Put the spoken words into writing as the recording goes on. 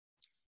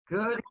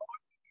Good.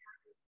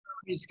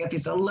 Just get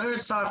these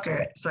alerts off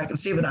so I can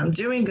see what I'm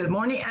doing. Good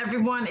morning,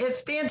 everyone.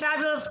 It's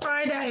Fantabulous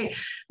Friday.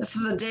 This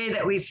is a day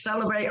that we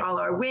celebrate all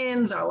our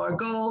wins, all our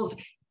goals,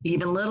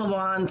 even little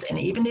ones, and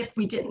even if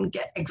we didn't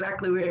get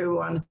exactly where we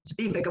wanted to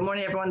be. But good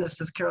morning, everyone.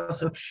 This is Carol,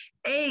 so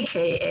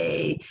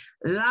AKA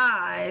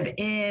live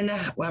in,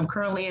 well, I'm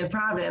currently in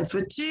Providence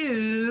with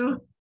two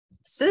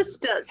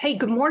sisters. Hey,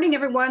 good morning,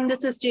 everyone.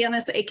 This is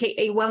Janice,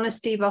 AKA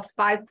Wellness Diva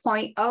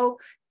 5.0.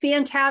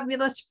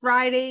 Fantabulous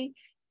Friday.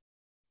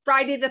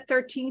 Friday the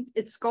 13th.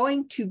 It's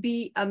going to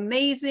be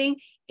amazing.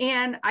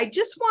 And I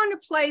just want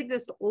to play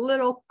this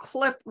little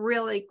clip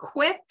really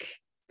quick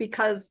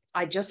because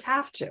I just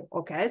have to.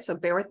 Okay, so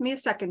bear with me a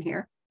second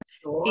here.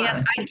 Sure.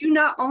 And I do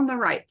not own the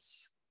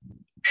rights.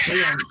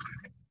 Can't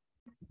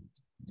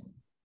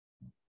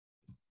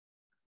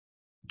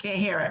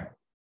hear it.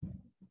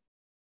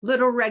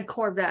 Little Red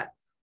Corvette.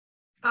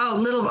 Oh,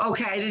 little,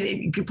 okay.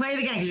 You could play it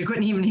again because you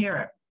couldn't even hear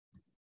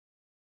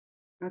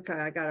it. Okay,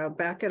 I got to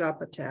back it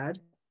up a tad.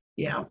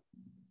 Yeah.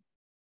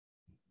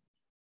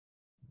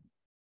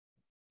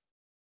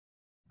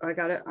 I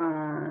got it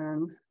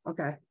on.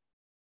 Okay.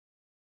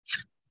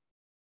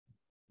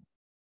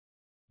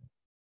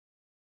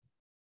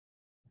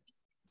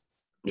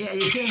 Yeah,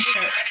 you can't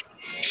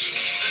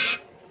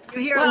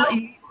hear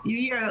it. You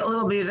hear a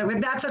little bit, but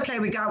that's okay.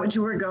 We got what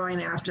you were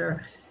going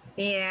after.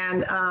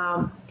 And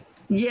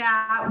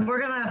yeah,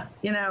 we're gonna,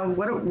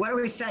 what do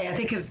we say? I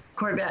think his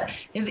Corvette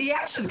he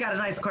actually's got a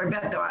nice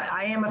Corvette though.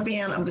 I am a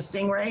fan of the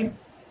Stingray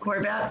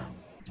Corvette.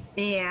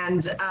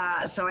 And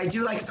so I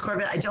do like his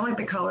Corvette. I don't like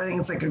the color. I think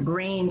it's like a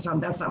green, so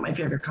that's not my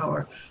favorite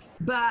color.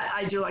 But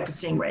I do like a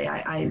Stingray.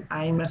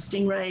 I'm a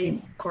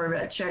Stingray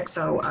Corvette chick,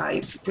 so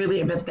I freely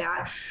admit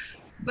that.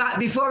 But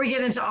before we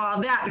get into all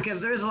that,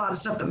 because there's a lot of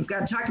stuff that we've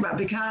got to talk about,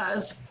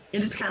 because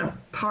it is kind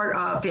of part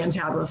of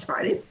Fantabulous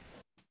Friday.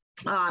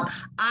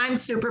 I'm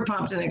super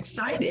pumped and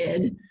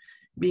excited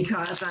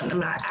because I'm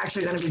not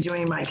actually going to be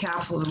doing my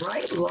capsules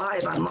right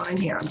live online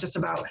here. I'm just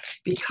about,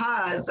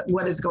 because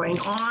what is going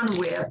on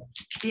with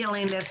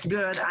feeling this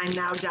good, I'm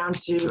now down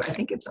to, I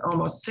think it's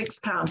almost 6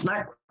 pounds,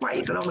 not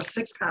quite, but almost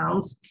 6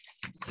 pounds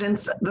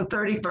since the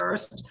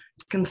 31st,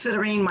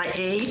 considering my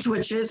age,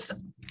 which is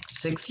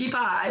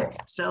 65,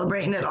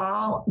 celebrating it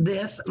all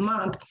this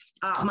month.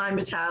 My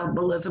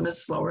metabolism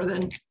is slower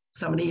than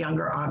somebody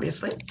younger,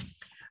 obviously.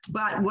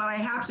 But what I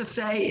have to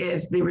say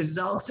is the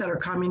results that are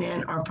coming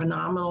in are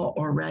phenomenal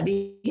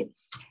already.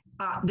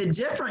 The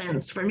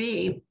difference for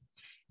me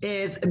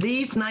is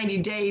these 90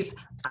 days,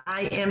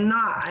 I am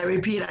not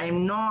going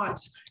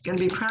to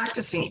be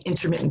practicing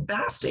intermittent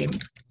fasting.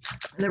 And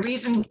the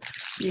reason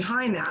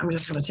behind that, I'm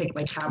just going to take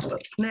my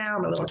tablets now,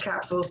 my little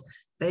capsules.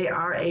 They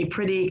are a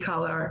pretty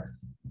color,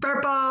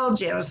 purple,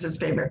 Janice's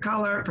favorite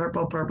color,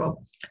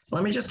 purple. So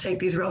let me just take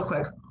these real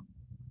quick.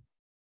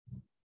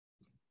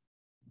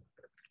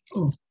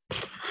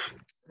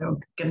 They're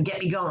gonna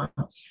get me going.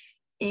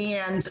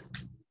 And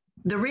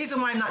the reason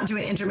why I'm not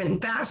doing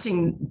intermittent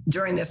fasting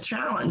during this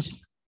challenge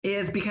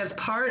is because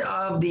part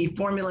of the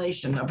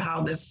formulation of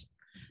how this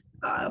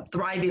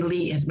Thrive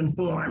Elite has been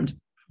formed,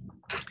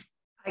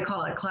 I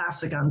call it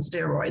classic on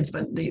steroids,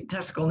 but the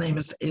technical name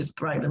is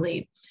Thrive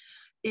Elite,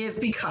 is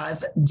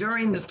because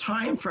during this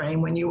time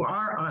frame when you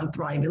are on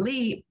Thrive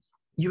Elite,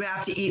 you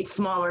have to eat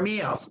smaller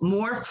meals,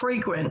 more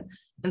frequent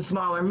and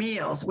smaller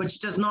meals, which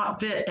does not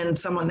fit in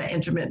someone that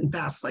intermittent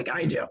fasts like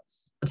I do.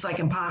 It's like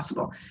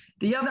impossible.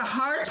 The other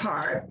hard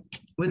part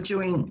with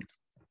doing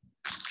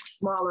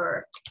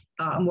smaller,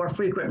 more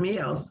frequent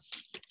meals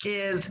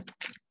is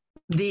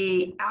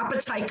the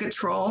appetite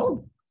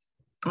control.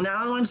 Now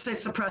I don't want to say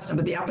suppressant,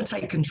 but the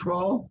appetite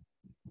control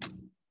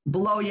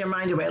blow your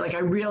mind away. Like I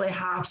really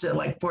have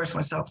to force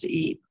myself to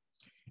eat.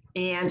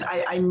 And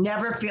I'm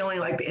never feeling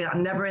like,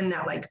 I'm never in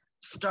that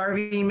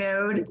starving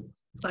mode.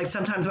 Like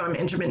sometimes when I'm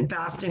intermittent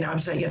fasting,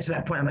 obviously I get to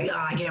that point, I'm like,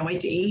 I can't wait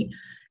to eat.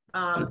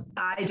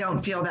 I don't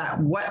feel that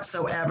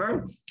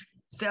whatsoever.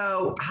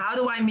 So how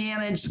do I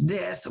manage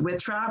this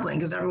with traveling?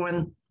 Because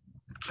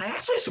I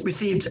actually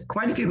received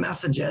quite a few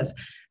messages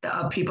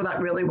of people that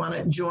really want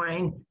to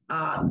join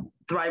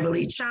Thrive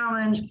Elite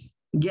Challenge,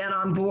 get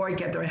on board,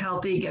 get their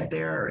healthy, get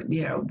their,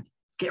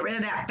 get rid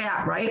of that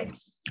fat, right?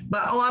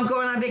 But, I'm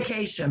going on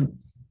vacation.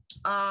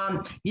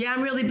 Yeah,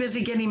 I'm really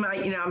busy getting my,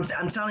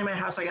 I'm selling my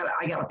house. I got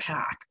to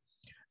pack.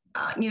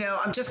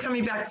 I'm just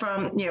coming back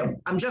from,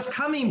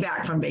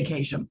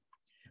 vacation.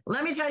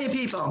 Let me tell you,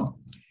 people,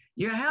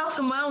 your health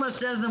and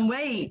wellness doesn't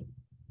wait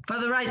for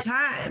the right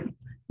time,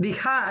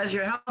 because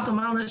your health and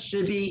wellness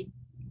should be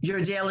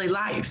your daily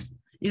life.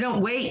 You don't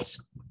wait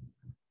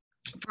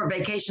for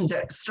vacation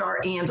to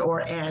start and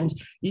or end.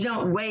 You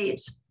don't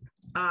wait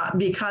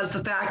because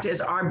the fact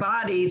is our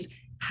bodies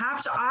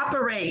have to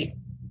operate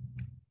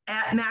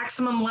at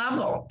maximum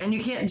level. And you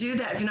can't do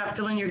that if you're not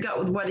filling your gut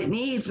with what it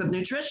needs with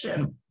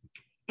nutrition.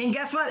 And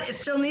guess what? It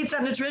still needs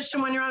that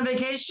nutrition when you're on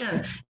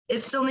vacation. It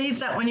still needs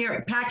that when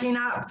you're packing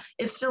up.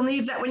 It still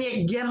needs that when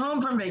you get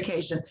home from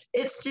vacation.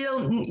 You still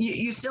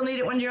need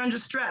it when you're under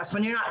stress,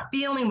 when you're not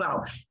feeling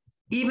well.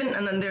 even,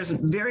 and then there's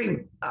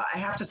very, I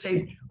have to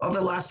say, over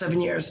the last 7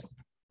 years,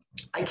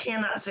 I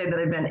cannot say that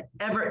I've been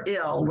ever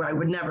ill where I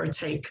would never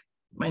take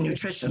my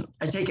nutrition.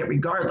 I take it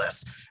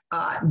regardless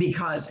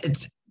because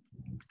it's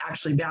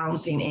actually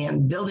balancing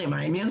and building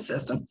my immune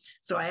system.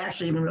 So I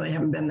actually even really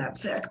haven't been that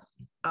sick.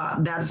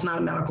 That is not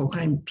a medical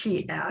claim,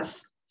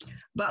 PS.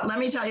 But let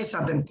me tell you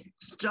something.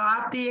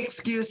 Stop the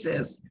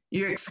excuses.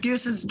 Your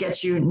excuses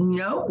get you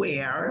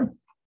nowhere,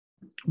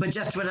 but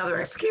just to another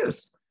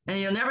excuse. And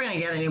you're never going to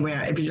get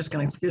anywhere if you're just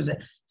going to excuse it.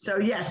 So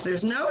yes,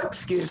 there's no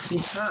excuse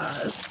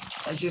because,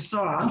 as you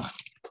saw,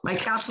 our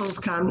capsules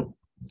come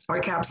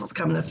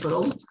in this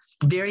little,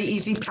 very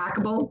easy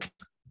packable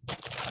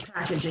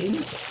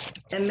packaging.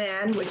 And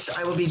then, which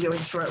I will be doing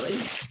shortly,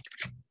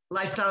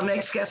 Lifestyle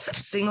Mix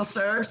gets single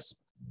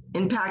serves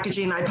in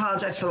packaging. I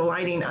apologize for the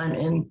lighting. I'm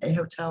in a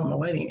hotel and the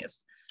lighting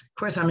is, of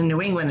course, I'm in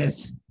New England.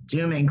 It's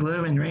doom and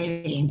gloom and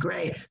rainy and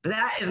gray. But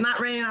that is not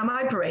raining on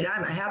my parade.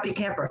 I'm a happy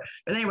camper.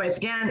 But anyways,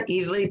 again,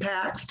 easily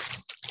packs.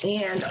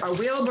 And our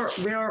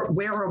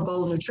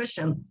wearable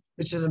nutrition,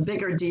 which is a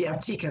bigger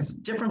DFT because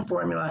different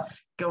formula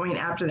going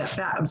after that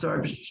fat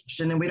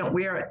absorption, and we don't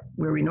wear it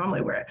where we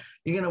normally wear it.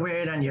 You're going to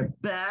wear it on your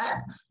butt.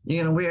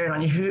 You're going to wear it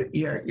on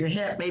your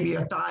hip, maybe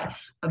your thigh,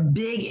 a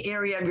big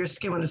area of your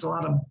skin where there's a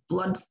lot of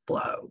blood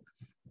flow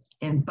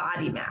and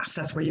body mass.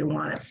 That's where you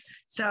want it.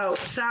 So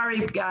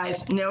sorry,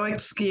 guys, no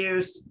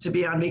excuse to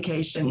be on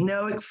vacation.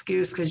 No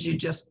excuse because you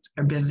just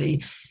are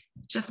busy.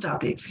 Just stop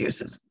the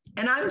excuses.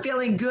 And I'm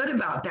feeling good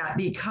about that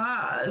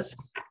because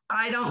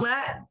I don't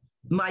let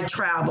my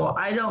travel,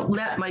 I don't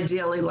let my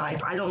daily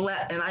life, I don't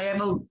let, and I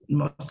have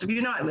most of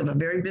you know, I live a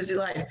very busy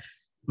life.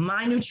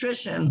 My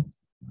nutrition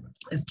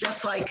is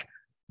just like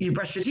you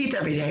brush your teeth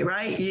every day,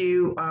 right?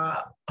 You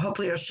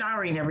hopefully are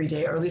showering every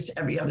day, or at least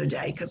every other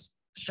day, because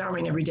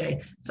showering every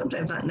day,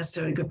 sometimes not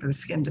necessarily good for the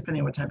skin,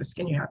 depending on what type of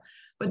skin you have.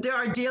 But there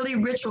are daily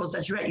rituals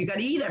that you got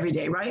to eat every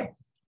day, right?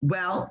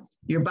 Well,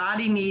 your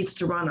body needs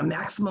to run a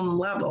maximum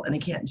level, and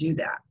it can't do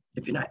that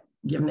if you're not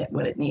giving it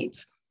what it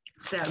needs.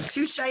 So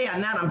touche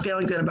on that. I'm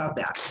feeling good about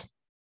that.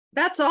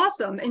 That's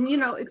awesome. And, you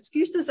know,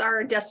 excuses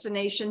are a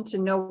destination to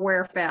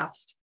nowhere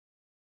fast.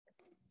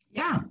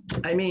 Yeah.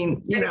 I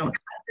mean, you know.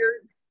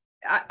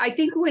 I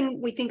think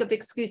when we think of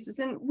excuses,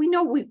 and we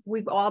know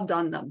we've all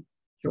done them.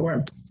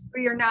 Sure.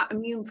 You're not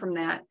immune from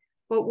that.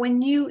 But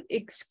when you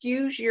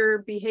excuse your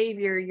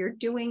behavior, you're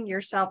doing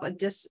yourself a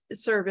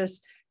disservice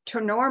to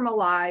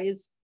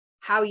normalize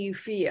how you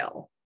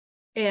feel.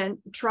 And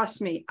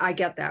trust me, I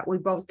get that. We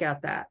both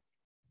get that.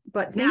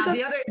 But now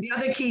the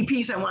other key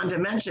piece I wanted to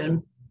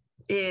mention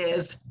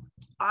is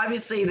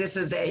obviously this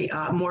is a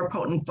more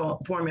potent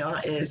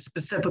formula, is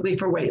specifically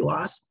for weight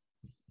loss.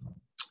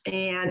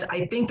 And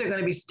I think they're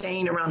going to be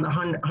staying around the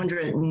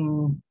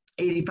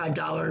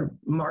 $185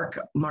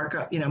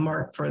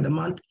 mark for the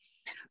month.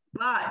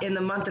 But in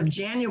the month of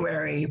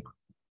January,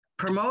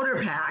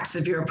 promoter packs,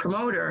 if you're a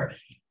promoter,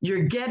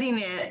 you're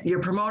getting your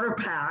promoter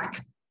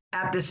pack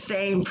at the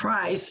same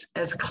price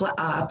as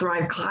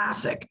Thrive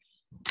Classic.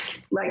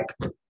 Like,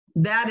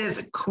 that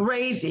is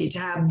crazy to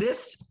have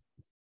this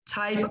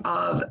type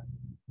of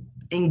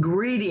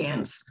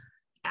ingredients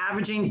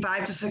averaging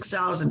 $5 to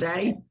 $6 a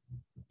day.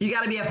 You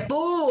got to be a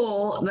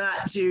fool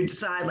not to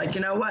decide, like,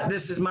 you know what,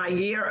 this is my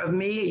year of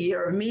me, a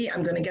year of me.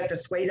 I'm going to get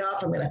this weight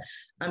off. I'm going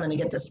to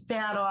get this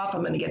fat off.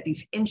 I'm going to get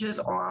these inches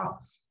off.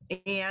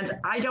 And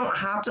I don't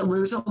have to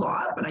lose a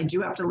lot, but I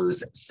do have to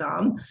lose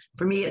some.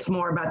 For me, it's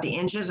more about the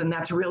inches, and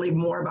that's really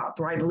more about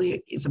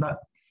Thrively. It's about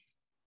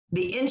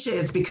the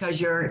inches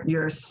because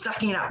you're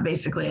sucking up,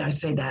 basically. And I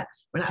say that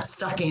we're not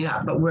sucking it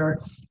up, but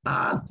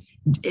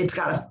it's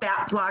got a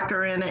fat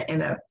blocker in it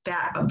and a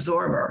fat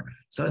absorber.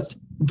 So it's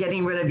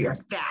getting rid of your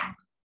fat.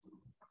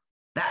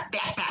 That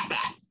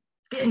fat.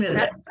 Getting rid of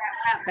it.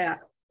 Fat.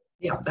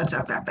 Yeah, that's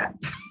that fat.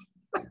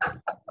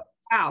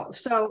 Wow.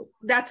 So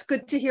that's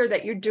good to hear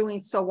that you're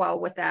doing so well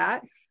with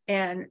that.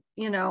 And,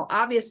 you know,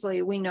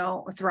 obviously we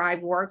know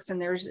Thrive works,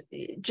 and there's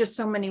just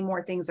so many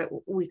more things that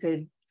we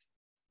could,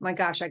 my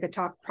gosh, I could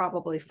talk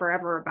probably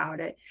forever about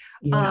it.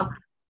 Yeah.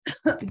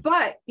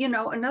 But, you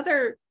know,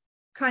 another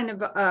kind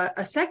of a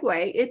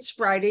segue, it's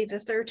Friday the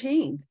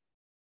 13th.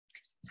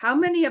 How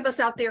many of us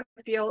out there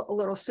feel a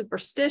little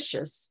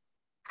superstitious?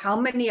 How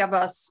many of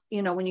us,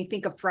 you know, when you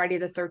think of Friday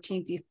the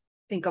 13th, you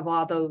think of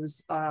all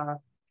those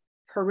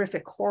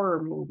horrific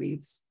horror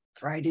movies?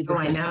 Friday the 13th.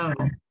 I know.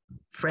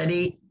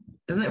 Freddy,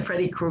 isn't it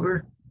Freddy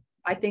Krueger?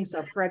 I think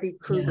so, Freddy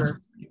Krueger.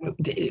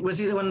 Yeah. Was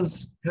he the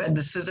ones who had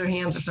the scissor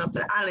hands or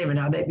something? I don't even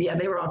know.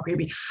 They were all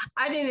creepy.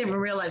 I didn't even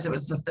realize it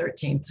was the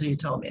 13th, so you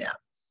told me that.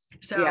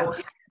 So yeah.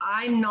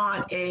 I'm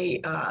not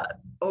a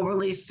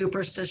overly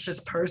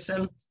superstitious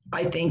person.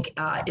 I think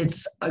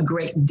it's a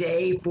great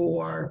day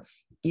for,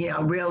 you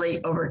know,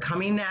 really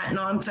overcoming that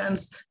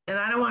nonsense. And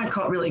I don't want to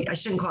call it really, I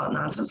shouldn't call it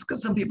nonsense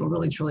because some people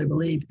really truly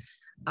believe.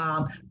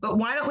 But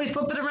why don't we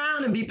flip it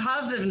around and be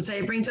positive and say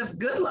it brings us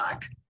good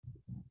luck?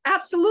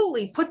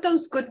 Absolutely. Put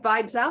those good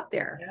vibes out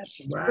there.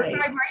 That's right.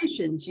 Good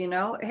vibrations, you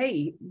know,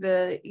 hey,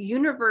 the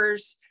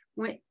universe,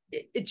 when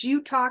it's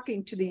you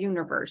talking to the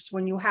universe,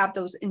 when you have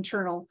those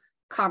internal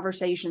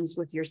conversations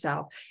with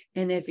yourself.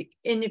 And if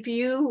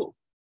you,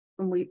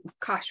 and we've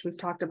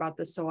talked about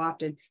this so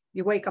often,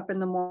 you wake up in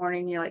the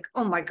morning, you're like,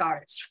 oh my God,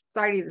 it's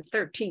Friday the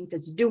 13th,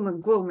 it's doom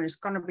and gloom, and it's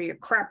going to be a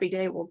crappy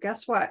day. Well,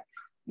 guess what?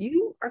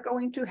 You are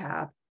going to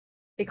have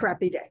a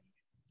crappy day.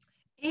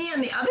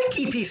 And the other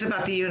key piece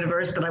about the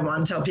universe that I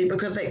want to tell people,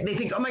 because they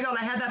think, oh my God,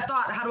 I had that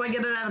thought. How do I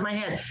get it out of my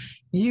head?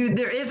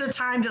 There is a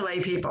time delay,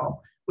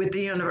 people, with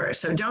the universe.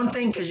 So don't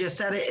think because you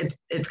said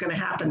it's going to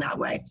happen that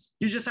way.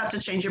 You just have to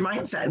change your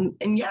mindset.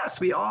 And yes,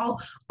 we all,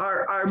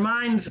 our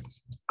minds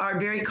are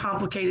very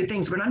complicated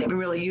things. We're not even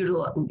really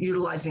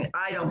utilizing,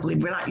 I don't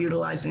believe we're not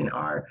utilizing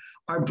our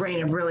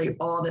brain of really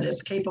all that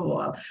it's capable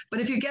of. But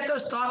if you get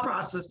those thought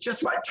processes,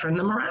 just what? Turn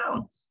them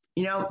around.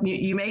 You know,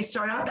 you may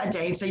start out that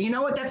day and say, you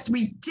know what, that's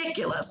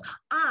ridiculous.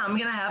 I'm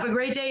going to have a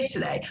great day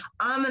today.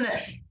 I'm going to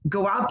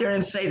go out there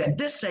and say that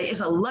this day is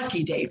a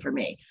lucky day for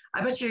me.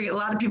 I bet you a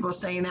lot of people are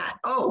saying that.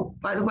 Oh,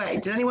 by the way,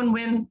 did anyone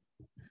win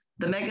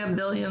the mega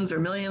billions or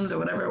millions or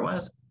whatever it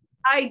was?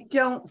 I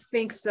don't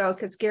think so,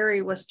 because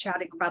Gary was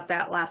chatting about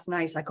that last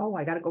night. He's like, oh,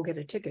 I got to go get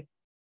a ticket.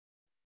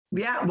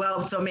 Yeah,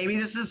 well, so maybe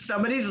this is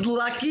somebody's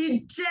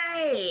lucky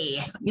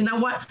day. You know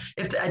what?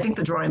 I think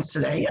the drawing's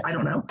today. I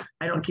don't know.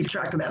 I don't keep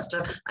track of that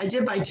stuff. I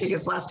did buy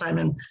tickets last time,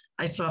 and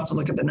I still have to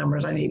look at the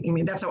numbers. I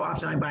mean, that's how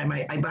often I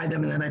buy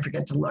them, and then I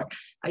forget to look.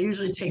 I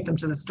usually take them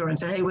to the store and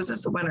say, hey, was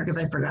this a winner? Because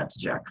I forgot to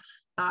check.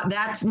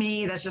 That's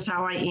me. That's just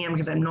how I am,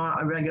 because I'm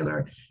not a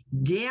regular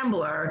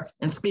gambler.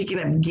 And speaking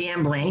of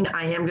gambling,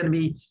 I am going to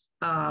be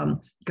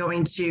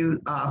going to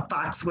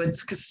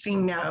Foxwoods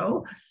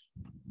Casino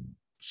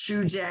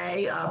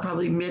today,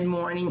 probably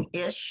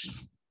mid-morning-ish,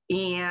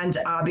 and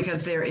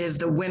because there is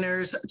the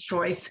Winner's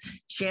Choice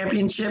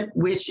Championship,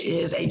 which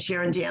is a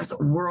chair and dance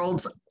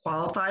world's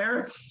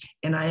qualifier,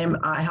 and I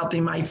am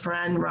helping my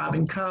friend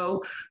Robin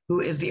Coe,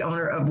 who is the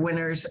owner of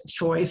Winner's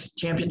Choice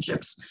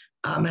Championships,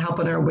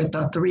 helping her with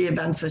the 3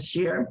 events this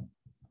year.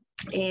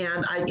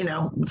 And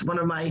it's one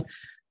of my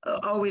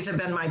always have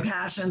been my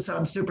passion, so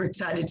I'm super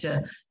excited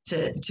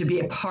to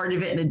be a part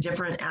of it in a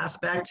different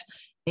aspect.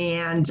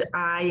 And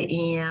I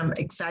am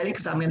excited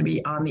because I'm going to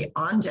be on the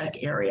on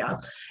deck area.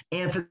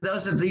 And for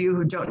those of you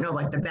who don't know,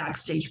 like the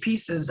backstage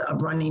pieces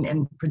of running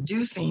and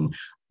producing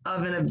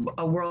of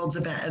a world's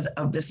event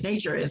of this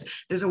nature is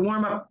there's a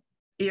warm up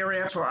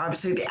area for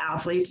obviously the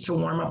athletes to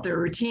warm up their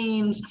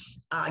routines,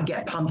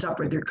 get pumped up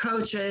with their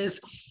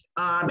coaches.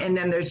 And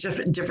then there's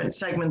different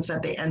segments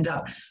that they end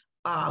up.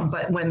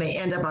 But when they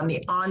end up on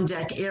the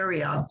on-deck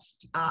area,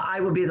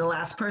 I will be the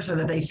last person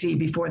that they see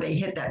before they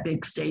hit that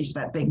big stage,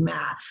 that big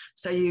mat.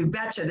 So you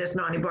betcha this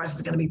Naughty Boss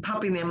is going to be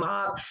pumping them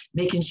up,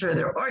 making sure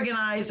they're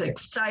organized,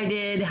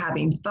 excited,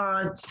 having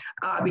fun,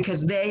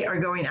 because they are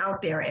going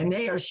out there and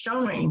they are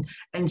showing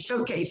and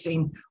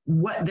showcasing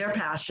what their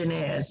passion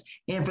is.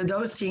 And for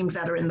those teams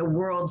that are in the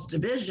World's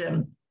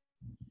division,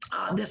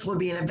 this will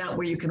be an event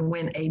where you can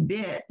win a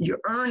bid. You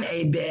earn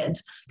a bid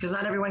because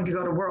not everyone can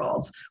go to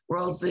Worlds.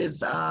 Worlds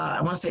is,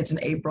 I want to say it's in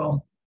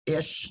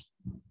April-ish,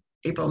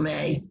 April,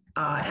 May,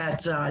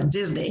 at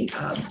Disney,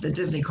 the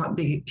Disney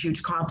big,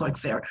 huge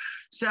complex there.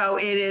 So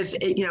it is,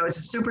 it's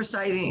a super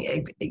exciting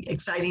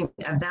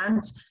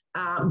event.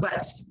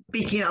 But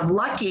speaking of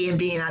lucky and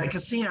being at a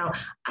casino,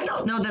 I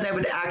don't know that I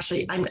would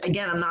actually, I'm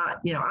not,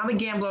 I'm a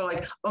gambler,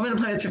 like, I'm going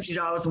to play with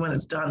 $50 and when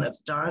it's done,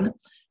 it's done.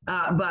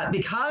 But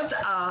because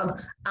of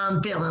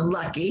I'm feeling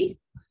lucky,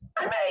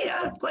 I may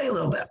play a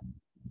little bit.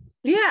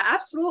 Yeah,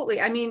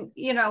 absolutely. I mean,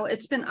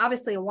 it's been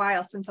obviously a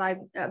while since I've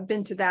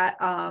been to that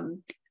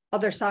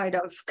other side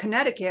of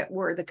Connecticut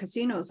where the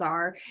casinos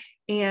are.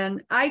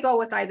 And I go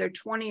with either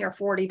 $20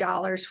 or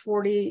 $40.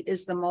 40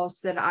 is the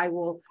most that I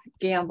will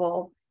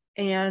gamble.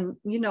 And,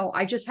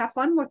 I just have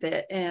fun with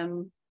it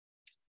and,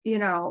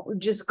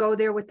 just go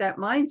there with that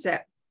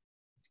mindset.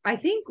 I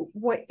think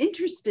what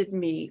interested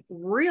me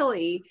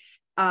really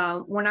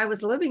when I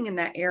was living in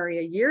that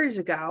area years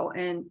ago,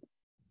 and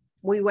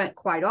we went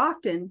quite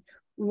often,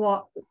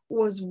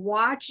 was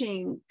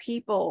watching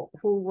people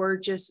who were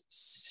just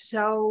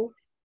so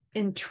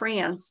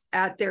entranced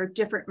at their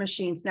different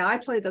machines. Now I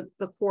play the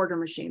quarter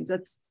machines.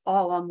 That's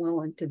all I'm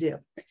willing to do.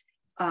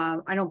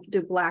 I don't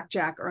do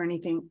blackjack or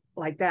anything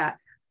like that.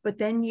 But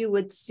then you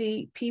would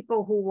see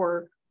people who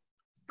were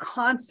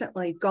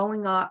constantly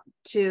going up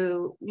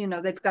to,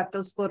 they've got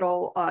those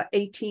little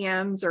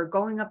ATMs or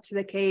going up to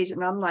the cage.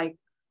 And I'm like,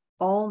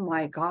 oh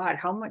my God,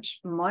 how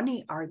much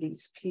money are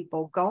these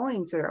people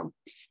going through?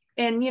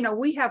 And,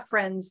 we have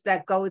friends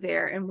that go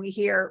there and we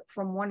hear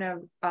from one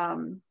of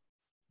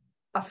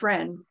a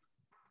friend,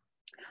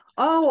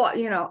 oh,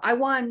 I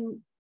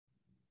won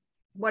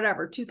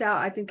whatever, 2000,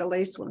 I think the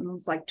latest one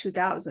was like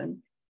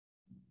 2000,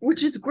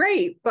 which is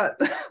great. But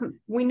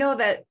we know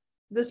that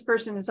this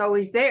person is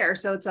always there.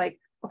 So it's like,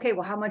 okay,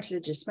 well, how much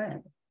did you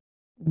spend?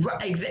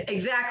 Right,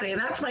 exactly.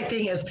 And that's my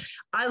thing is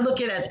I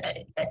look at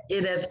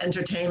it as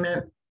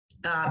entertainment.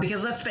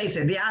 Because let's face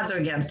it, the odds are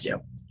against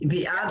you.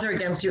 The odds are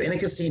against you in a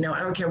casino. I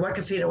don't care what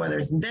casino, whether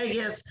it's in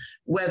Vegas,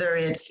 whether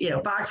it's,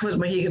 Foxwoods,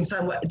 Mohegan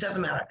Sun, it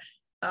doesn't matter.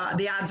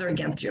 The odds are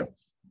against you.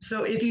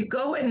 So if you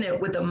go in it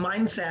with a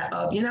mindset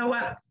of, you know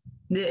what,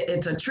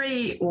 it's a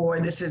treat, or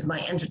this is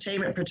my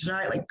entertainment for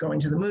tonight, like going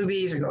to the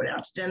movies or going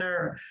out to dinner,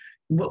 or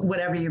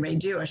whatever you may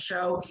do, a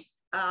show.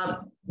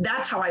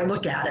 That's how I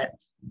look at it.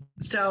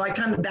 So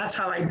that's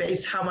how I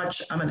base how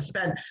much I'm going to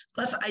spend.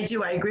 Plus, I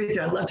agree with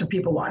you. I love to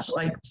people watch,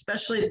 like,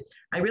 especially,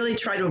 I really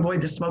try to avoid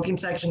the smoking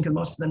section because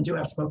most of them do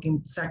have smoking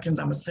sections.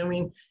 I'm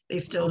assuming they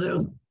still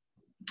do,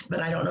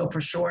 but I don't know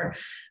for sure.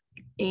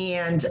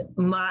 And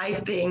my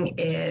thing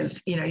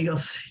is, you'll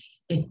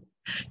see,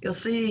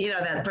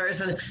 that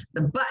person,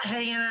 the butt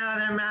hanging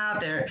out of their mouth.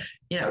 They're,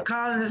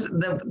 calling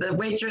the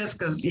waitress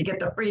because you get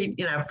the free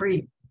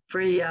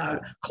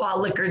claw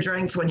liquor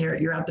drinks when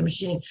you're at the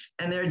machine,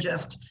 and they're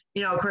just,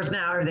 of course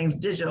now everything's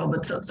digital,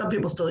 but some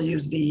people still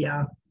use the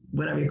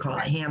whatever you call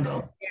it,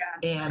 handle. Yeah.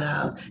 And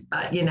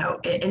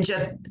and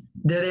just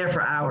they're there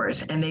for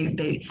hours, and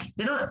they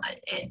don't,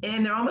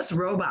 and they're almost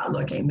robot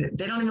looking.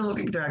 They don't even look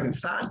like they're having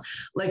fun.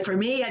 Like for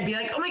me, I'd be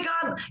like, oh my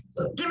God,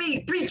 give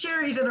me 3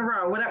 cherries in a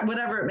row,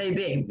 whatever it may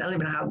be. I don't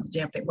even know how the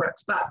damn thing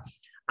works, but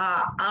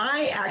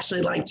I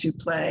actually like to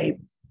play.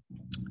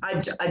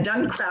 I've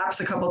done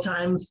craps a couple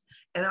times,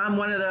 and I'm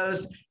one of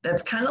those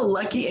that's kind of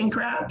lucky in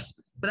craps,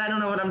 but I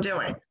don't know what I'm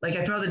doing. Like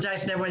I throw the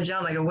dice and everyone's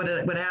yelling, I go,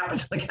 what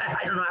happened? Like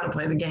I don't know how to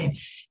play the game.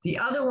 The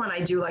other one I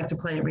do like to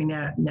play every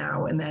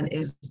now and then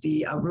is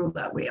the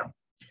roulette wheel.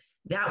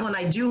 That one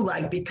I do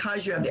like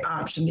because you have the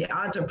option. The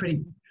odds are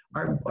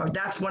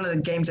that's one of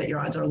the games that your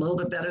odds are a little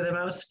bit better than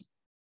most,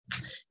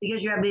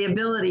 because you have the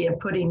ability of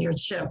putting your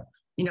chip,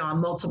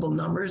 on multiple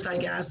numbers, I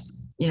guess,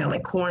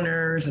 like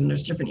corners, and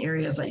there's different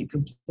areas that you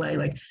can play.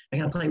 Like I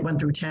gotta play 1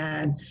 through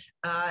 10.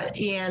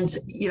 And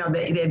they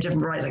have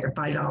different varieties, like a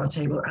 $5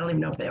 table. I don't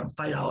even know if they have a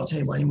 $5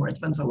 table anymore. It's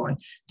been so long.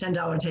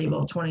 $10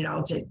 table,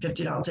 $20 table,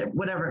 $50 table,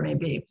 whatever it may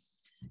be.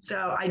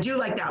 So I do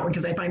like that one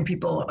because I find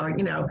people are,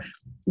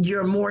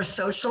 you're more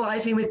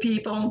socializing with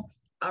people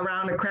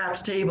around a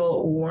craps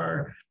table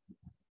or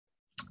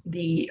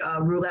the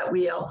roulette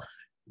wheel.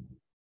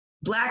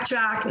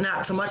 Blackjack,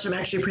 not so much. I'm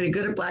actually pretty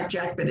good at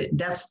blackjack, but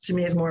that's to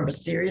me is more of a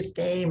serious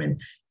game, and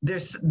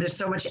there's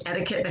so much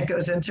etiquette that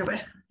goes into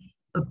it.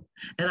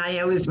 And I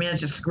always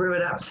manage to screw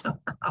it up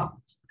somehow.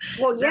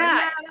 Well, so,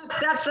 yeah,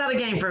 that's not a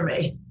game for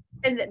me.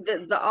 And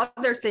the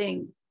other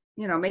thing,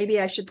 maybe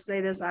I should say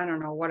this, I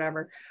don't know,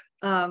 whatever,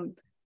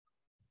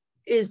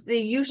 is they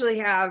usually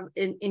have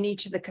in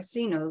each of the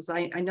casinos,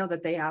 I know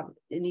that they have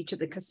in each of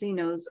the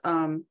casinos,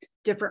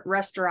 different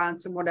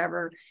restaurants and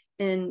whatever.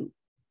 And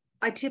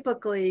I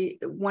typically,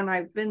 when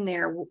I've been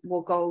there,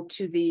 will go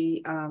to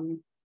the, I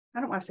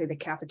don't want to say the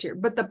cafeteria,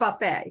 but the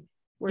buffet.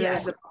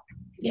 Yes.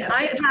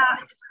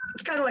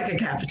 It's kind of like a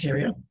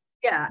cafeteria.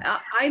 Yeah,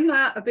 I'm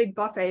not a big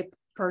buffet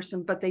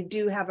person, but they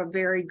do have a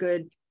very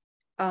good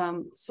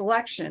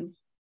selection.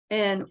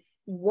 And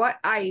what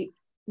I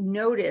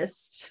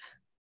noticed,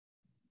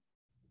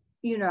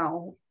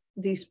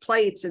 these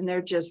plates, and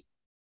they're just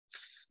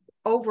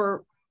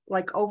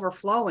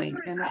overflowing.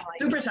 Supersized. And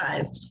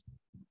Supersized.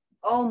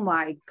 Oh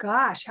my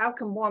gosh, how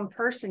can one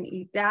person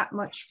eat that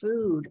much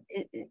food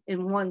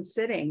in one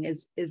sitting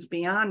is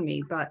beyond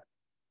me. But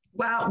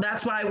well,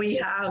 that's why we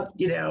have,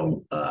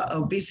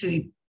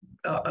 obesity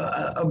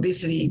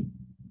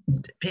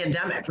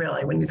pandemic,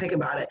 really, when you think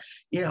about it.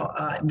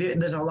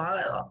 There's a lot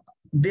of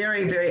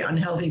very, very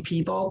unhealthy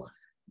people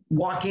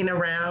walking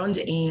around,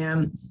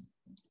 and,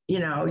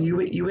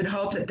 you would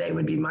hope that they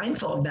would be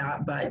mindful of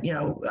that. But,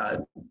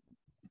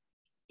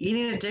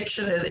 eating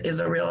addiction is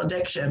a real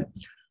addiction,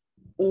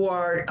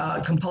 or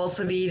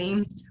compulsive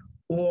eating,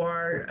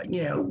 or,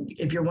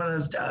 if you're one of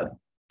those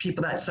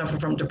people that suffer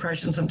from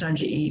depression,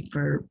 sometimes you eat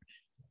for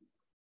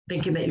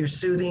thinking that you're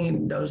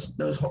soothing those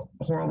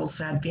horrible,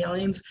 sad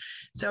feelings.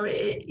 So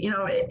it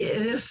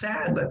is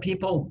sad, but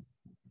people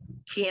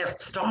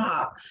can't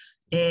stop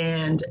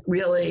and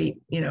really,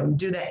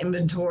 do that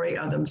inventory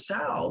of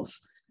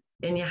themselves.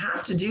 And you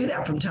have to do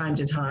that from time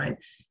to time.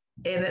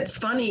 And it's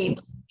funny,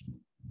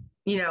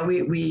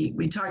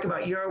 we talk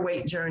about your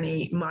weight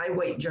journey. My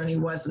weight journey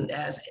wasn't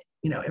as,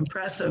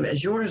 impressive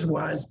as yours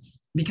was,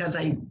 because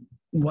I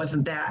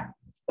wasn't that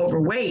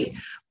overweight,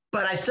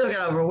 but I still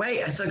got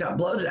overweight. I still got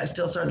bloated. I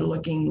still started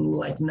looking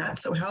like not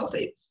so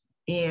healthy.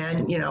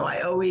 And,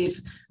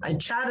 I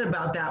chatted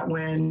about that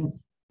when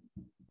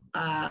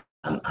I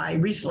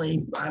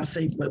recently,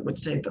 obviously,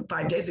 let's say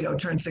 5 days ago,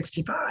 turned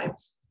 65,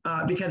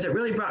 because it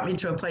really brought me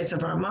to a place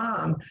of our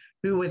mom,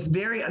 who was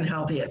very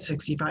unhealthy at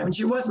 65. And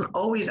she wasn't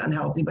always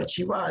unhealthy, but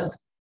she was.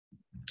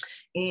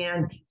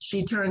 And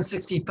she turned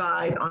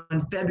 65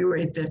 on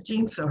February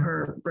 15th. So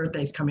her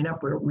birthday's coming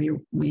up, where we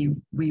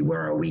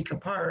were a week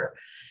apart.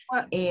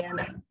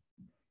 And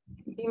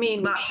you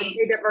mean the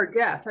date of her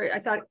death? I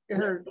thought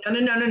her. No,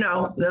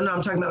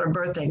 I'm talking about her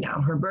birthday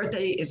now. Her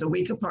birthday is a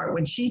week apart.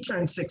 When she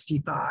turned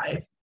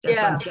 65, that's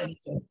what I'm saying.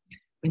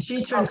 When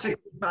she turned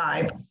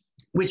 65,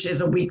 which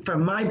is a week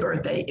from my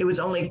birthday, it was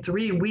only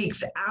 3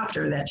 weeks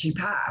after that she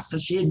passed. So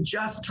she had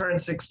just turned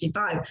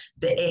 65,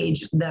 the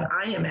age that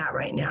I am at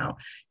right now.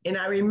 And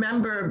I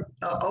remember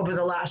over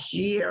the last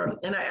year,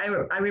 and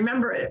I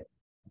remember it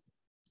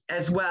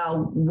as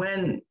well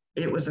when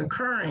it was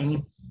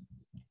occurring,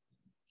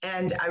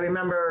 And I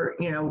remember,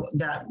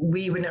 that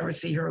we would never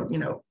see her,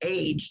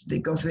 age. They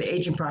go through the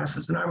aging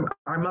process. And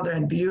our mother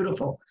had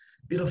beautiful,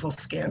 beautiful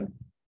skin.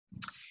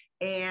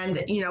 And,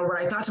 what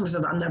I thought to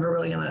myself, I'm never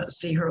really going to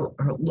see her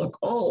look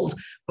old.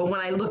 But when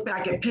I look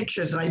back at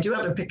pictures, and I do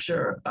have a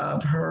picture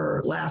of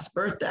her last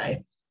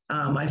birthday,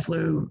 I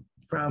flew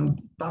from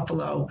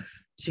Buffalo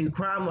to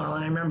Cromwell.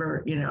 And I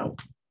remember,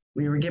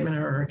 we were giving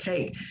her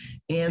cake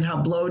and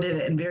how bloated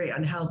and very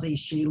unhealthy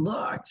she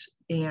looked.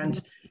 And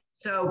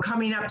so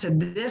coming up to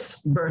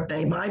this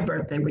birthday, my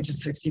birthday, which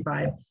is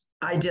 65,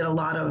 I did a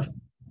lot of,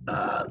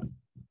 kind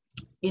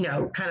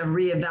of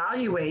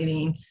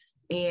reevaluating.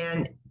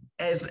 And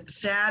as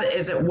sad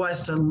as it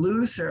was to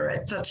lose her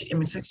at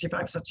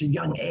 65, such a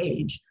young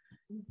age,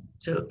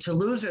 to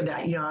lose her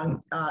that young,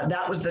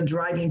 that was the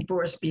driving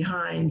force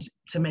behind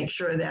to make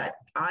sure that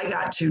I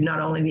got to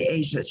not only the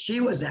age that she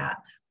was at,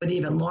 but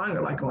even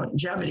longer, like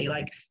longevity.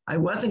 Like I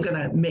wasn't going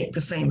to make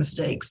the same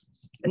mistakes.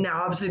 And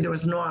now, obviously, there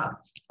was not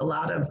a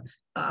lot of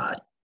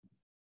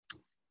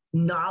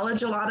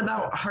knowledge, a lot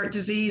about heart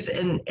disease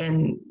and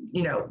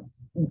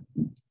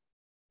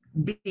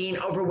being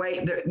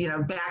overweight,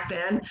 back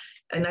then.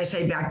 And I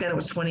say back then, it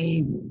was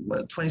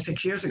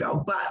 26 years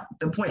ago. But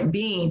the point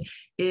being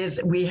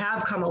is we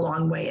have come a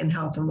long way in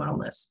health and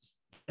wellness.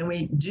 And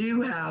we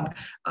do have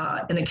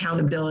an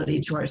accountability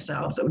to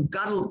ourselves that we've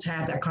got to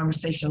have that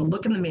conversation,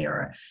 look in the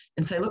mirror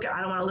and say, look,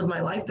 I don't want to live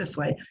my life this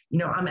way.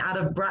 I'm out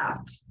of breath.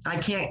 I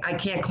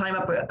can't climb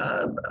up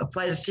a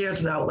flight of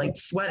stairs without like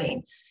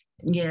sweating.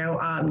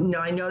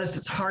 I notice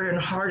it's harder and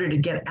harder to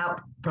get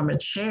up from a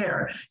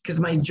chair because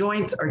my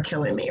joints are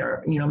killing me,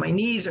 or, my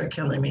knees are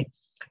killing me.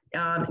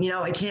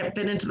 I can't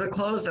fit into the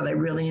clothes that I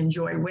really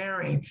enjoy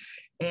wearing.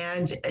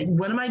 And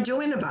what am I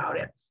doing about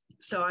it?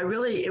 So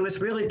it was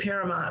really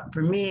paramount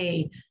for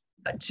me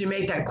to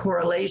make that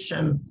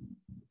correlation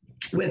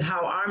with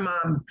how our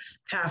mom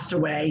passed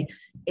away.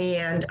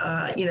 And,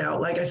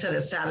 like I said,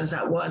 as sad as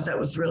that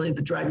was really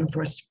the driving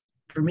force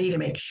for me to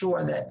make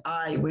sure that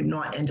I would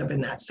not end up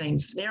in that same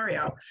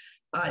scenario.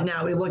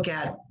 Now we look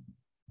at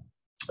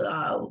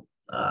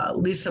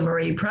Lisa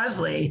Marie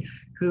Presley,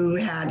 who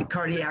had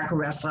cardiac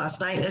arrest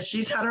last night. And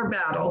she's had her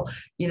battle.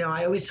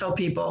 I always tell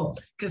people,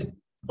 because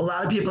a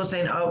lot of people are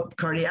saying, oh,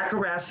 cardiac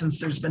arrest, since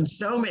there's been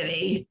so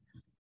many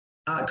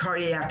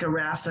cardiac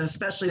arrests, and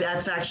especially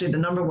that's actually the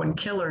number one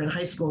killer in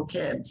high school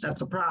kids.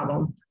 That's a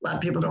problem. A lot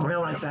of people don't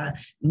realize that.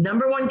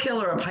 Number one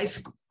killer of high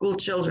school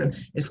children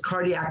is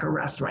cardiac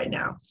arrest right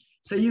now.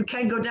 So you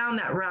can go down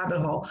that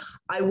rabbit hole.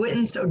 I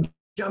wouldn't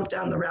jump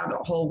down the rabbit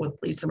hole with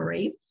Lisa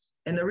Marie.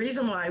 And the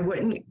reason why I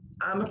wouldn't,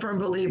 I'm a firm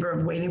believer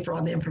of waiting for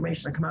all the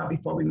information to come out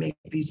before we make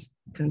these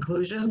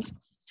conclusions.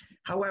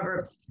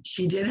 However,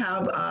 she did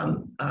have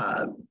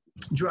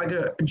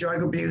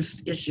drug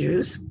abuse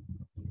issues,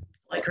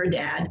 like her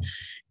dad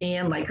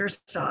and like her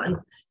son.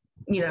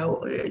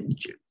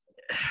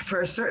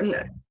 For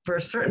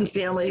certain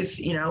families,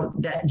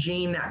 that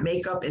gene, that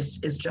makeup is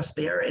just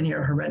there in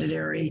your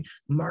hereditary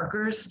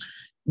markers.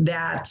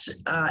 That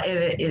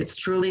it's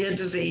truly a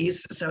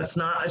disease, so it's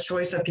not a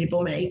choice that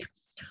people make.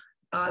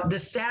 The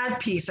sad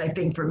piece, I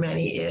think, for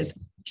many is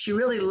she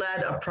really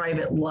led a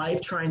private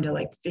life, trying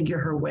to figure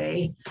her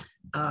way.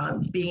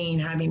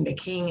 Having the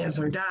King as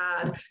her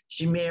dad.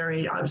 She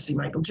married, obviously,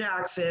 Michael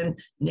Jackson,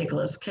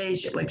 Nicolas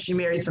Cage. She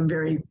married some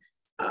very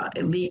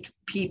elite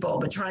people,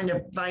 but trying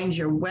to find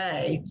your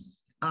way.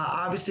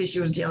 Obviously,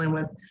 she was dealing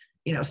with,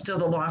 still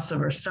the loss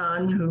of her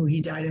son, who he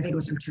died, I think it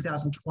was in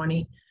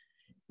 2020.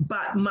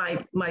 But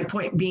my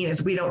point being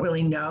is we don't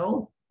really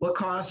know what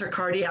caused her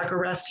cardiac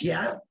arrest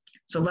yet.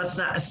 So let's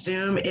not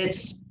assume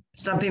it's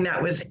something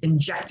that was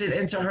injected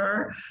into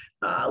her.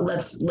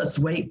 Let's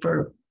wait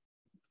for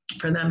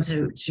them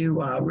to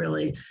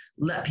really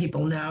let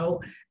people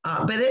know.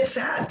 But it's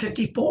sad.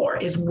 54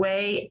 is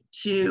way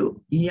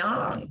too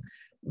young.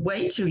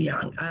 Longevity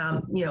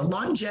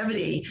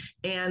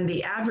and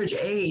the average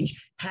age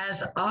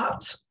has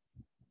upped.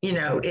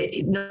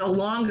 It no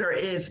longer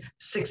is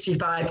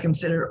 65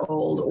 considered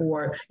old,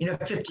 or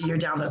 50 you're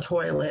down the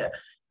toilet.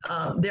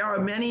 There are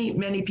many,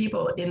 many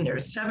people in their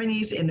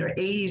 70s, in their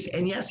 80s,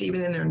 and yes,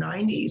 even in their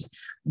 90s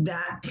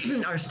that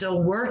are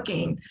still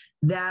working,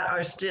 that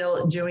are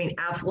still doing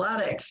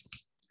athletics,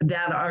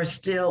 that are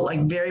still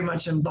very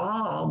much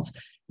involved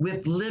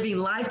with living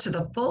life to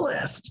the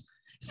fullest.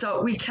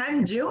 So we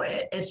can do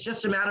it. It's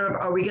just a matter of,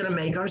 are we going to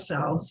make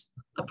ourselves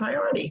a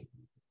priority?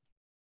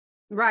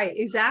 Right,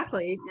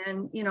 exactly.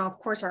 And, of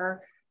course,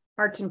 our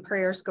hearts and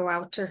prayers go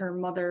out to her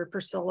mother,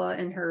 Priscilla,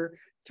 and her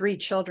 3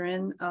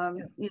 children,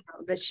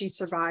 that she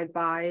survived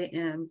by.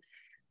 And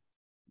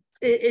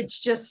it's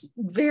just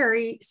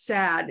very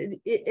sad.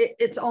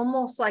 It's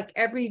almost like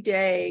every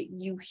day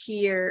you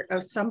hear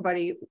of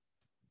somebody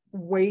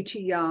way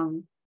too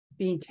young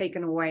being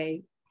taken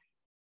away,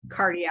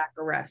 cardiac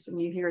arrest,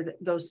 and you hear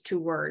those 2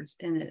 words,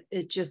 and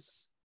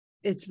it's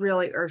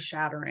really earth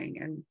shattering.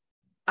 And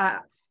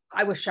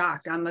I was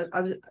shocked.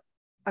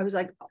 I was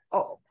like,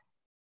 oh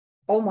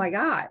my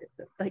God,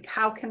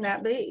 how can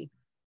that be?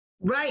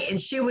 Right. And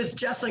she was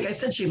just, like I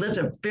said, she lived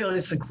a fairly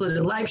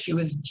secluded life. She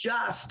was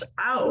just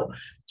out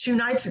 2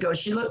 nights ago.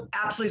 She looked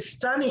absolutely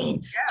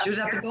stunning. Yeah. She was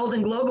at the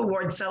Golden Globe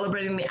Awards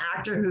celebrating the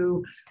actor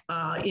who,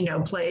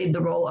 played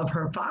the role of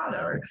her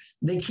father,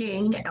 the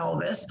King,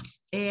 Elvis.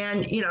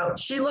 And,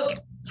 she looked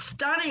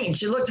stunning.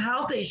 She looked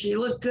healthy. She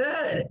looked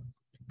good.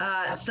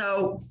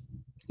 So,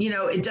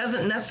 it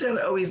doesn't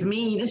necessarily always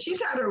mean, and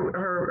she's had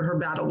her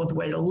battle with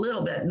weight a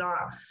little bit,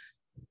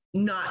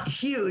 not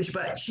huge,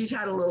 but she's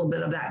had a little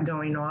bit of that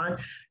going on.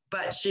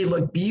 But she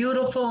looked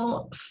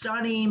beautiful,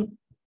 stunning.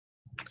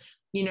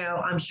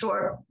 I'm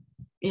sure,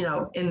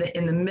 in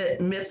the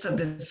midst of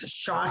this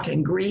shock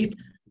and grief,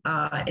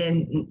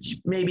 and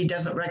maybe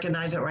doesn't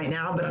recognize it right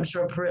now, but I'm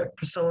sure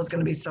Priscilla's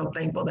going to be so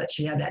thankful that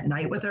she had that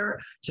night with her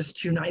just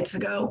 2 nights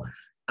ago.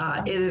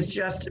 It is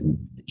just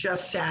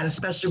sad,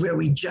 especially where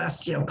we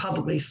just,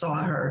 publicly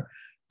saw her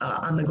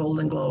on the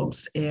Golden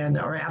Globes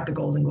or at the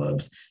Golden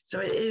Globes. So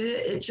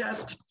it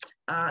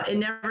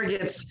never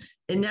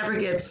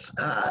gets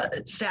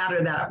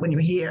sadder that when you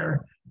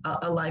hear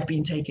a life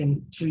being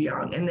taken too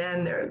young. And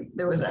then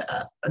there was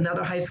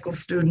another high school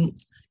student,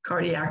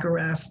 cardiac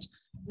arrest,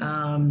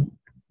 and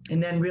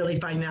then really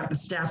finding out the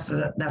stats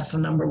that's the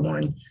number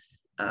one.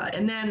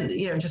 And then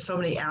just so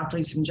many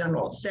athletes in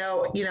general.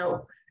 So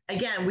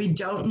again, we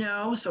don't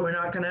know, so we're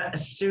not going to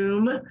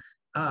assume.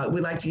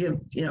 We like to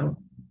give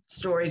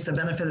stories the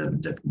benefit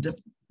of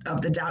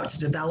the doubt to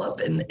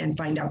develop and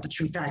find out the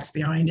true facts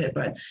behind it.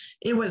 But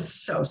it was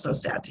so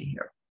sad to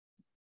hear.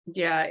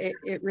 Yeah,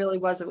 it really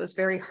was. It was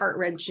very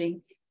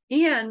heart-wrenching.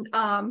 And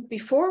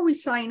before we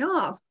sign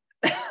off,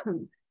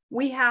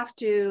 we have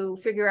to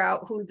figure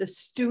out who the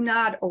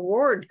Stunad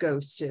Award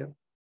goes to.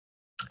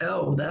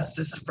 Oh, that's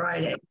this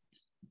Friday.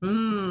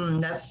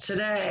 That's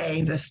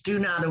today, the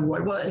Stunad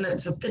Award. Well, and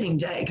it's a fitting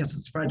day because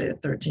it's Friday the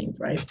 13th,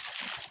 right?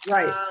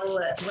 Right.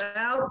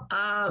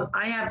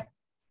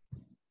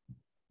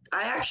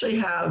 I actually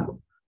have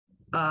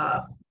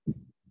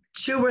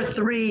 2 or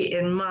 3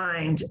 in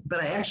mind,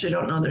 but I actually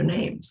don't know their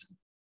names.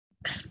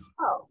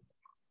 Oh,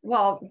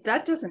 well,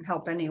 that doesn't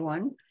help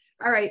anyone.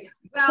 All right.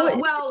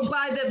 Well,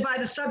 by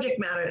the subject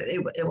matter,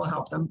 it will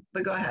help them.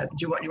 But go ahead. Do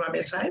you want me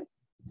to say?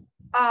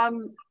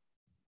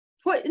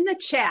 Put in the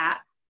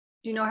chat.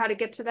 Do you know how to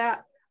get to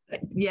that?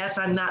 Yes,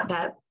 I'm not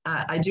that.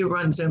 I do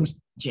run Zooms,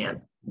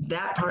 Jan.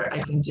 That part I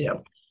can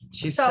do.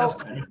 She's so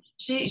funny.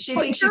 She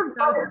thinks she's so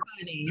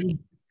funny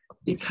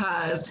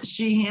because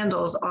she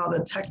handles all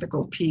the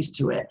technical piece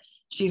to it.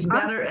 She's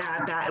better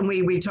at that. And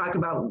we talk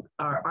about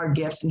our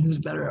gifts and who's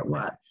better at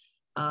what.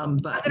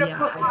 But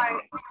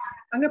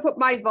I'm gonna put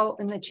my vote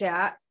in the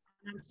chat.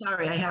 I'm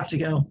sorry, I have to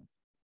go.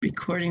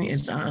 Recording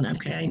is on.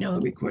 Okay, I know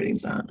the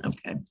recording's on.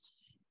 Okay.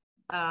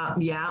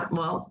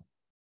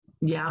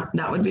 Yeah,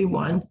 that would be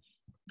one.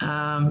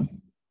 All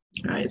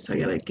right, so I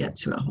gotta get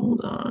to it.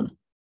 Hold on.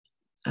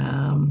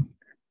 I'm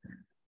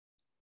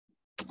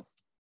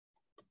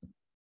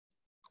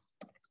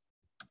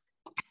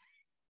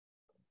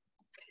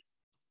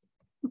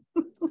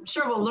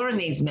sure we'll learn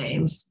these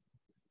names.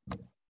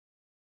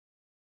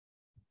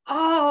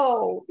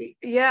 Oh,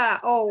 yeah.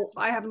 Oh,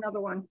 I have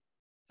another one.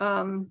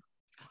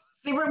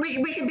 See,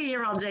 we could be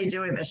here all day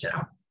doing this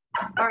show.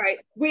 All right,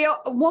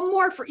 one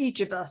more for each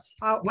of us.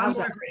 One more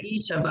for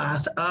each of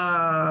us.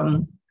 I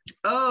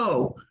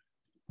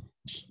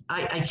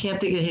can't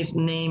think of his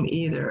name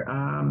either.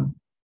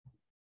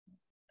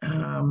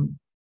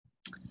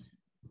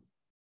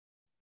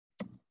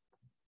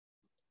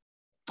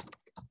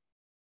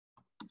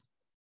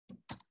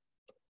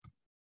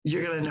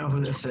 You're gonna know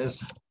who this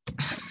is.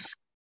 Oh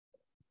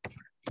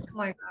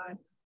my God.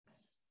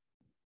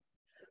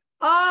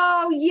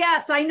 Oh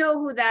yes, I know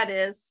who that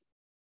is.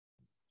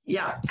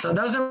 Yeah, so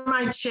those are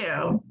my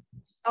 2.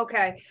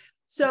 Okay,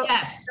 so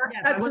yes,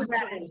 I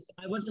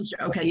wasn't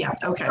sure. Okay, yeah,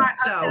 okay.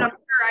 So I'm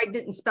sure I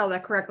didn't spell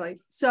that correctly.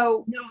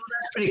 So no,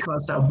 that's pretty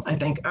close though, I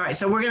think. All right,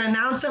 so we're gonna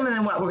announce them and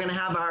then what? We're gonna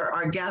have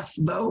our guests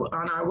vote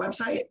on our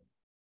website.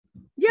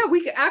 Yeah,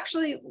 we could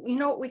actually,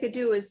 what we could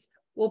do is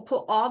we'll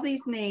put all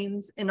these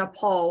names in a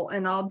poll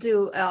and I'll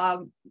do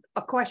a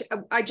question.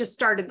 I just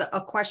started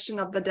a question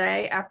of the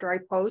day after I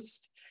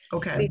post.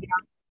 Okay.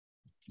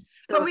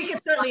 But we can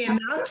certainly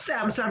announce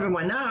them so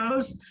everyone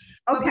knows.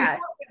 Okay.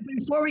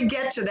 Before we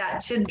get to that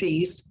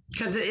tidpiece,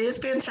 because it is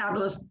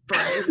Fantabulous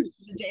Friday, this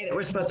is the day that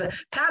we're supposed to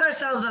pat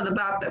ourselves on the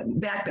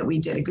back that we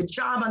did a good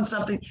job on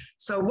something.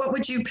 So what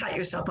would you pat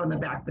yourself on the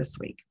back this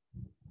week?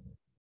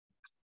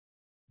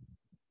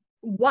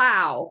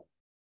 Wow.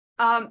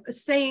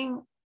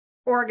 Staying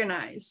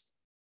organized.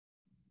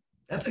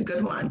 That's a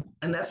good one.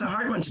 And that's a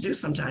hard one to do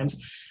sometimes.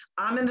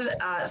 I'm going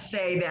to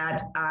say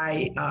that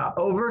I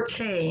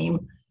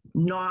overcame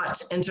not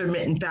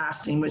intermittent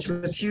fasting, which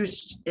was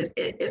huge.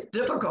 It's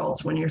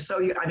difficult when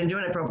I've been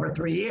doing it for over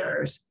 3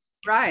 years.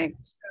 Right.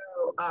 So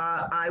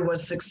I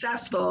was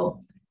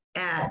successful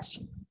at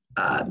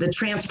the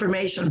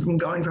transformation from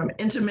going from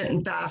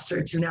intermittent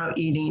faster to now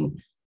eating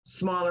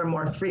smaller,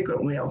 more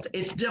frequent meals.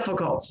 It's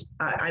difficult.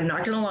 I'm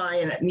not going to lie.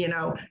 And,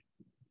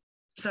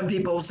 some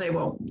people will say,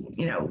 well,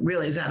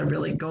 really, is that a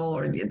really goal,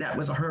 or that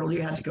was a hurdle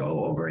you had to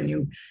go over and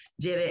you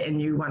did it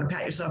and you want to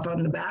pat yourself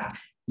on the back?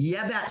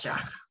 Yeah, betcha.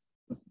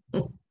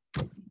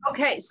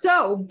 Okay,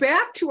 so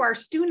back to our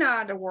Stu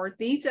Nod Award.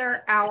 These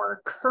are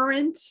our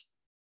current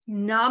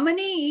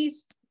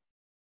nominees.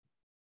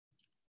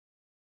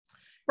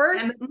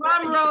 First, and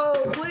drum roll,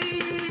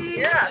 please.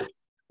 Yes.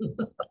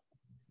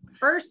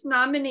 First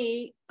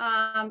nominee,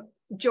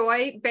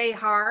 Joy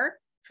Behar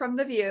from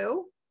The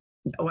View.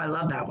 Oh, I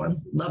love that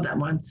one. Love that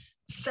one.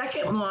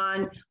 Second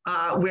one,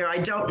 where I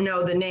don't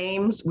know the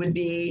names, would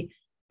be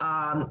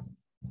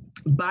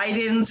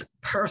Biden's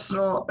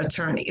personal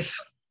attorneys.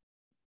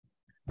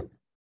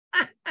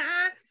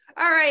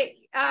 All right.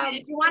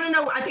 If you want to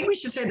know, I think we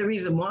should say the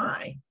reason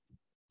why.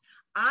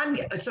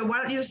 So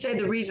why don't you say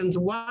the reasons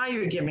why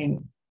you're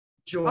giving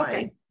Joy?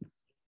 Okay.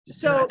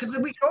 So, because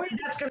if we go,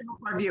 that's going to help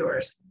our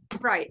viewers.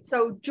 Right.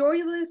 So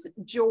Joyless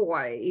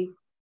Joy,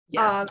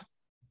 Yes.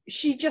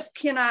 she just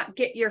cannot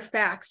get your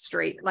facts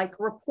straight, like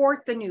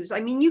report the news. I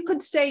mean, you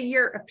could say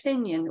your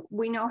opinion.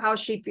 We know how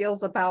she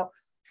feels about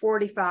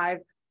 45.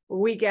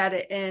 We get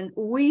it. And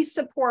we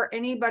support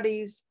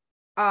anybody's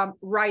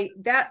right.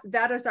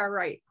 That is our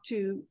right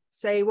to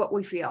say what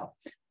we feel.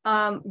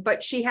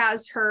 But she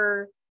has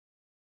her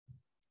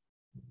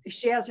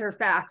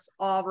facts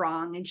all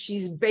wrong, and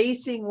she's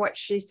basing what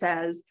she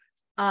says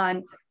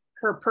on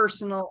her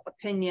personal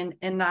opinion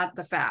and not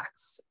the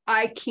facts.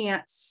 I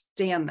can't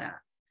stand that.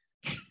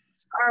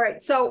 All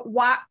right. So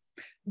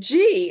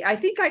I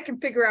think I can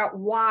figure out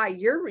why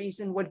your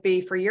reason would be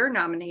for your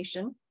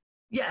nomination.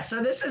 Yeah,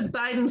 so this is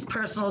Biden's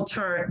personal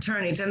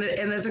attorneys, and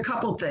there's a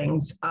couple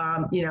things.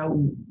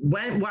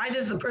 Why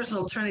does the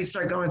personal attorney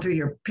start going through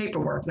your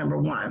paperwork? Number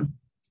one,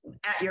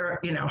 at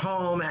your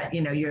home, at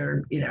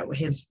your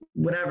his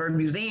whatever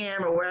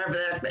museum or wherever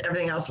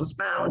everything else was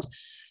found,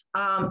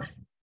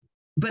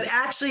 but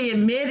actually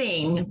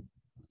admitting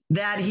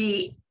that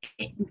he,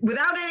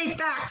 without any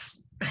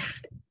facts,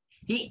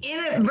 he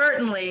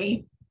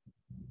inadvertently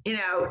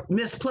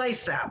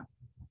misplaced them.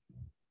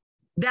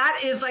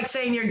 That is like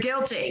saying you're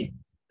guilty.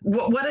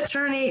 What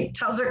attorney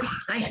tells their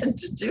client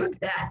to do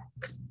that?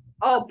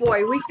 Oh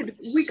boy, we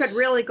could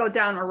really go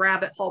down a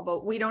rabbit hole,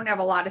 but we don't have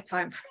a lot of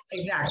time for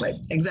that.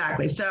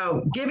 Exactly.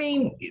 So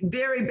giving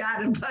very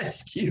bad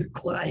advice to your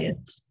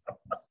clients.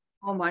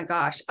 Oh my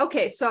gosh.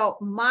 Okay, so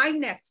my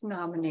next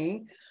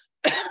nominee,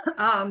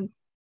 I'm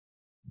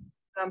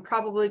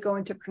probably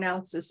going to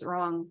pronounce this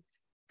wrong.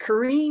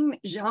 Karine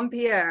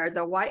Jean-Pierre,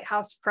 the White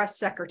House press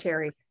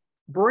secretary.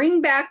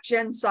 Bring back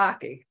Jen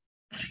Psaki.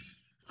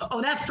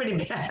 Oh, that's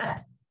pretty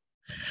bad.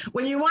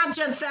 When you want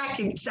Jen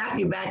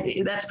Psaki back,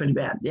 that's pretty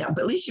bad. Yeah,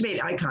 but at least she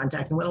made eye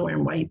contact and wasn't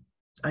wearing white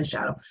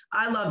eyeshadow.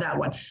 I love that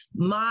one.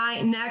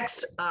 My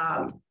next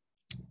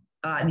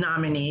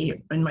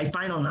nominee, and my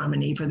final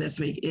nominee for this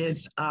week,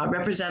 is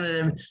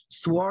Representative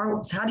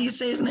Swalwell. How do you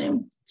say his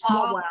name?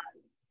 Swalwell.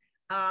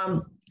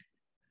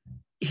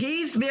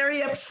 He's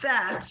very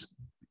upset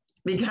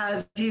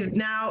because he's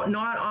now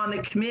not on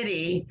the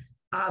committee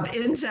of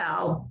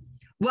Intel.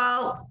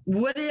 Well,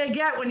 what do you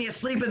get when you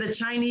sleep with a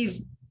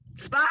Chinese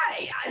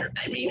spy?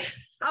 I mean,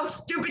 how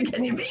stupid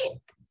can you be?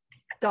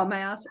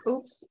 Dumbass.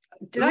 Oops.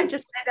 Did I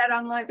just say that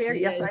on live air?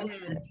 Yes, I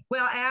did.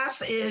 Well,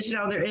 ass is,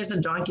 there is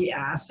a donkey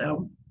ass,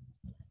 so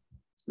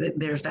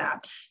there's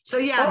that. So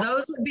yeah,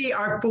 those would be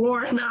our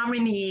 4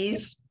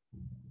 nominees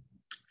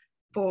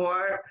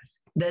for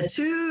the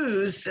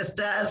Two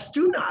Sisters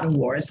Stu Nod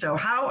Award. So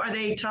how are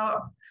they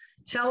tell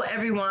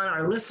everyone,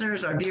 our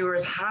listeners, our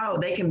viewers, how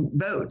they can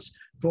vote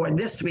for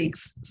this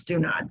week's Stu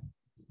Nod?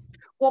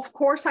 Well, of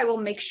course, I will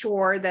make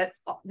sure that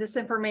this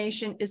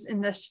information is in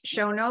the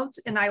show notes,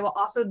 and I will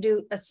also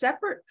do a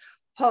separate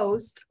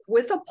post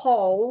with a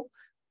poll.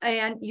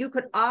 And you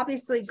could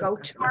obviously go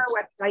to our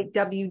website,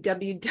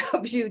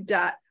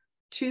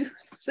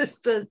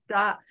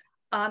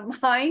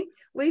 www.twosisters.online,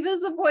 leave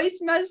us a voice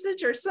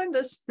message or send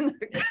us in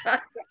the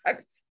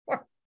contact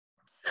form.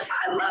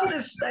 I love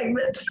this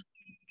segment.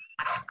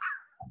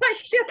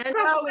 And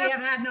no, we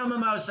have had no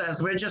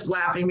mimosas. We're just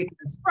laughing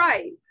because.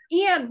 Right.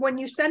 And when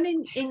you send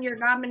in your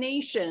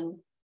nomination,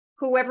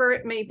 whoever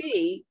it may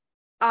be,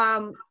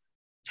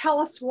 tell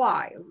us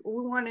why.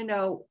 We want to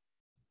know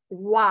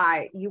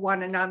why you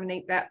want to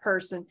nominate that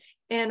person.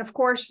 And of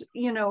course,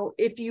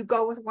 if you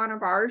go with one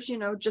of ours,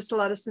 just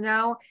let us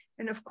know.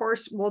 And of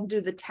course, we'll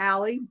do the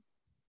tally.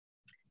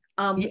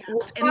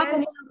 Yes. And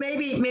then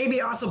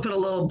maybe also put a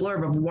little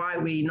blurb of why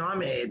we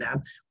nominated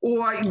them,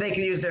 or they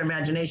can use their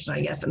imagination,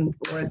 I guess. And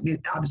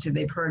obviously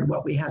they've heard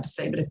what we had to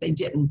say, but if they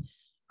didn't,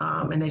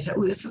 and they said,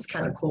 oh, this is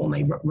kind of cool, and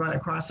they run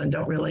across and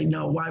don't really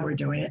know why we're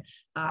doing it,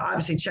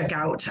 obviously check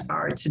out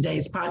our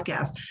today's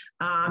podcast.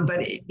 But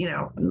I'm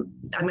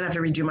gonna have to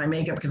redo my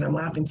makeup because I'm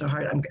laughing so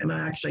hard. I'm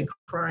actually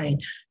crying.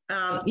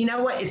 You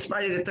know what? It's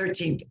Friday the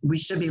 13th. We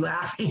should be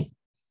laughing.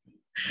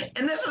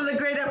 And this was a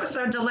great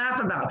episode to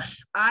laugh about.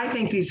 I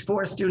think these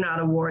 4 Stu Nod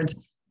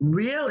Awards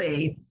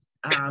really,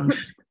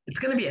 it's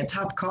going to be a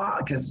tough call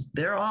because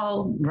they're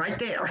all right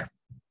there.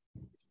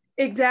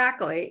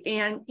 Exactly.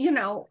 And,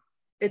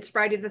 It's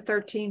Friday the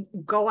 13th.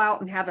 Go out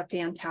and have a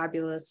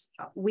fantabulous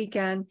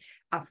weekend,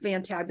 a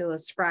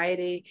fantabulous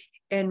Friday.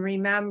 And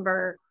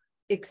remember,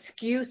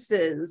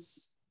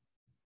 excuses,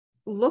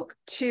 look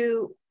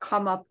to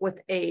come up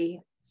with a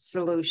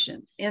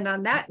solution. And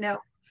on that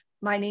note,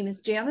 my name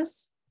is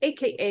Janice,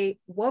 AKA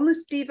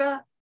Wellness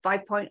Diva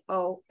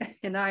 5.0,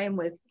 and I am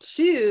with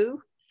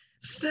two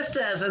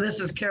sisters, and this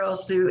is Carol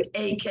Sue,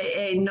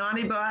 AKA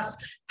Naughty Boss,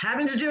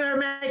 having to do her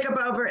makeup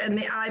over in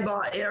the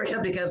eyeball area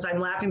because I'm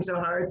laughing so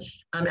hard,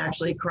 I'm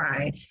actually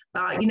crying.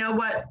 You know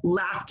what?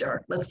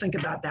 Laughter. Let's think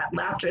about that.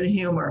 Laughter and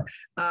humor.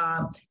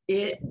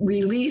 It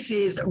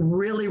releases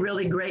really,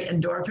 really great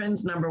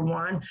endorphins, number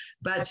one,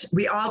 but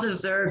we all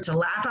deserve to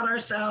laugh at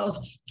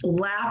ourselves,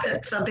 laugh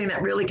at something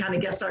that really kind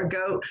of gets our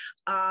goat.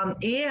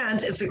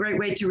 And it's a great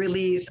way to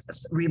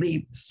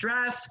relieve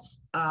stress,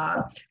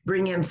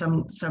 bring in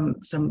some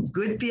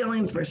good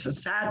feelings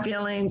versus sad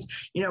feelings.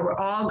 You know, we're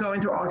all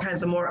going through all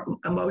kinds of more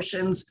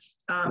emotions.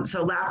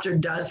 So laughter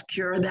does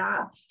cure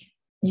that.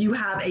 You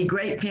have a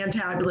great,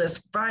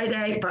 fantabulous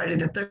Friday, Friday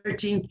the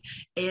 13th.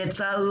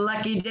 It's a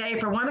lucky day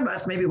for one of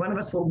us. Maybe one of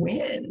us will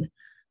win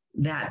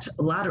that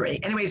lottery.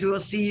 Anyways, we will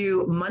see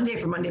you Monday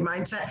for Monday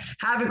Mindset.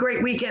 Have a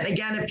great weekend.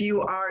 Again, if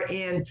you are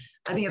in,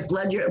 I think it's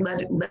Ledger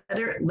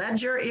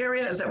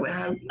area. Is that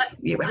how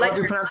you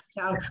pronounce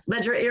the town?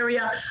 Ledger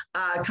area.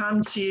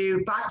 Come to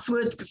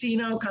Foxwoods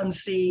Casino. Come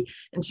see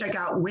and check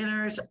out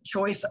Winners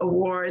Choice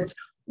Awards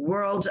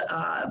World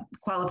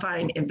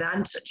Qualifying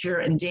Event, Cheer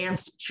and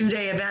Dance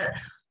 2-day event,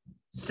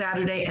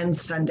 Saturday and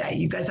Sunday.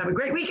 You guys have a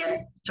great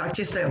weekend. Talk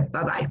to you soon.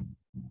 Bye-bye.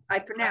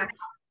 Bye for now.